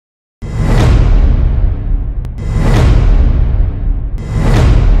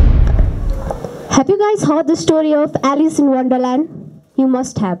guys heard the story of Alice in Wonderland? You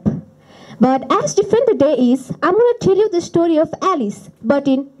must have. But as different the day is, I'm going to tell you the story of Alice, but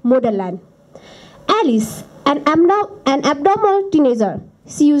in Motherland. Alice, an abnormal teenager.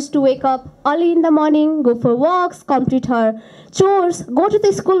 She used to wake up early in the morning, go for walks, complete her chores, go to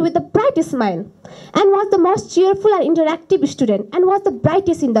the school with the brightest smile, and was the most cheerful and interactive student, and was the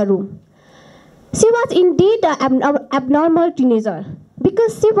brightest in the room. She was indeed an abnormal teenager,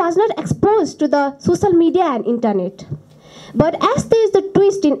 because she was not exposed to the social media and internet. But as there is the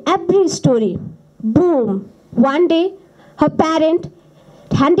twist in every story, boom, one day her parent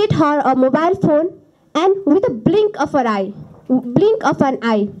handed her a mobile phone, and with a blink of an eye,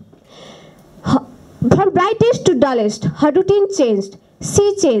 from brightest to dullest, her routine changed,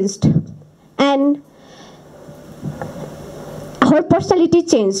 she changed, and her personality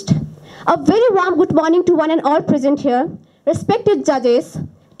changed. A very warm good morning to one and all present here, respected judges,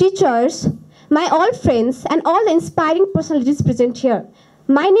 teachers, my old friends, and all the inspiring personalities present here.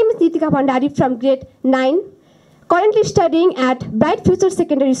 My name is Ditika Bhandari from grade 9, currently studying at Bright Future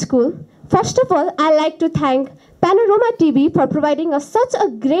Secondary School. First of all, I'd like to thank Panorama TV for providing us such a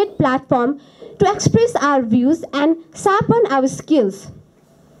great platform to express our views and sharpen our skills.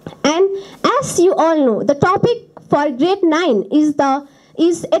 And as you all know, the topic for grade 9 is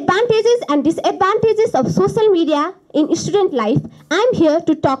advantages and disadvantages of social media in student life. I'm here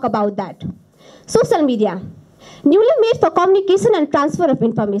to talk about that. Social media, newly made for communication and transfer of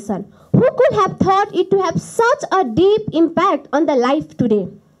information. Who could have thought it to have such a deep impact on the life today?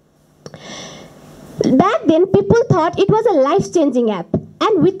 Back then, people thought it was a life-changing app,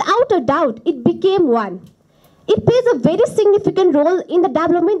 and without a doubt, it became one. It plays a very significant role in the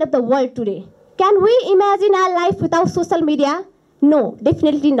development of the world today. Can we imagine our life without social media? No,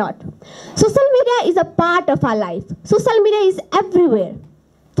 definitely not. Social media is a part of our life. Social media is everywhere.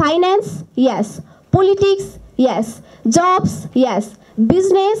 Finance, yes. Politics, yes. Jobs, yes.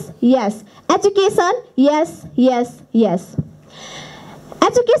 Business, yes. Education, yes, yes, yes.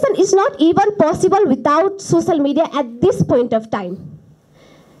 Education is not even possible without social media at this point of time.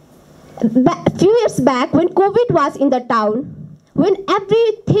 A few years back, when COVID was in the town, when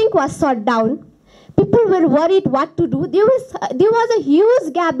everything was shut down, people were worried what to do. There was a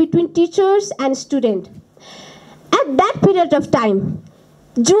huge gap between teachers and students. At that period of time,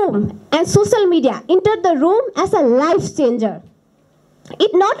 Zoom and social media entered the room as a life changer.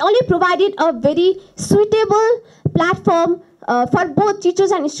 It not only provided a very suitable platform for both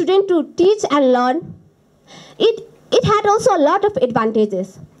teachers and students to teach and learn, it had also a lot of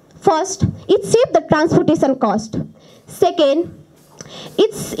advantages. First, it saved the transportation cost. Second,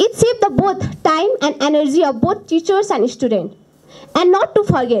 it saved the both time and energy of both teachers and students. And not to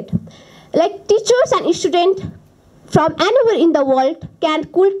forget, like teachers and students from anywhere in the world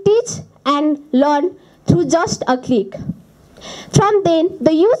could teach and learn through just a click. From then,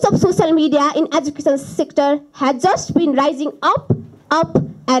 the use of social media in education sector has just been rising up, up,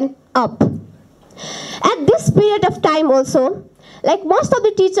 and up. At this period of time also, like most of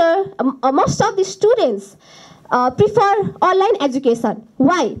the students prefer online education.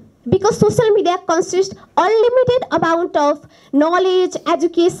 Why? Because social media consists unlimited amount of knowledge,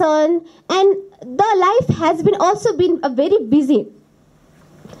 education, and the life has been also been very busy.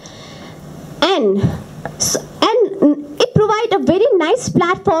 And it provides a very nice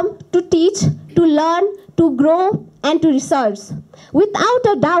platform to teach, to learn, to grow, and to research. Without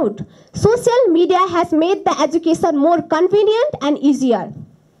a doubt, social media has made the education more convenient and easier.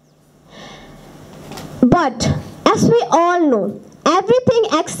 But as we all know, everything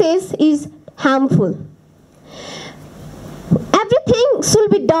excess is harmful. Everything should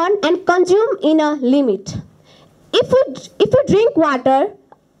be done and consumed in a limit. If we drink water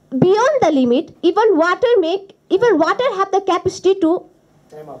beyond the limit, even water have the capacity to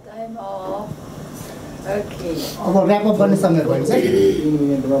time off. Okay. अब wrap up गर्ने समय भइन्छ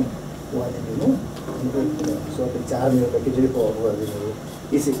So the 4 minutes package को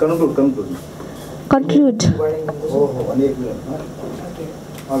अब इसे conclude. conclude. Oh, 1 minute.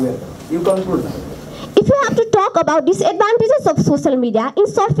 Okay. You conclude now. If you have to talk about disadvantages of social media in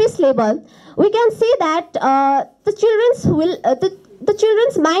surface level, we can say that the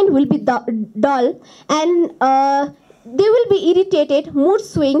children's mind will be dull, and they will be irritated, mood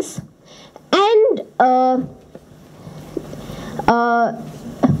swings, and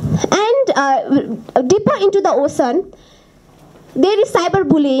deeper into the ocean, there is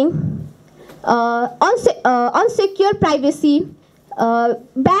cyberbullying, unsecure privacy,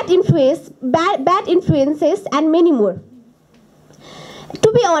 bad influences, and many more.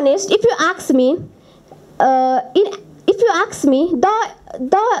 To be honest, if you ask me,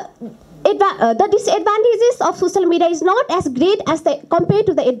 the The disadvantages of social media is not as great as compared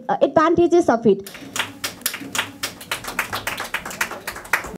to the advantages of it.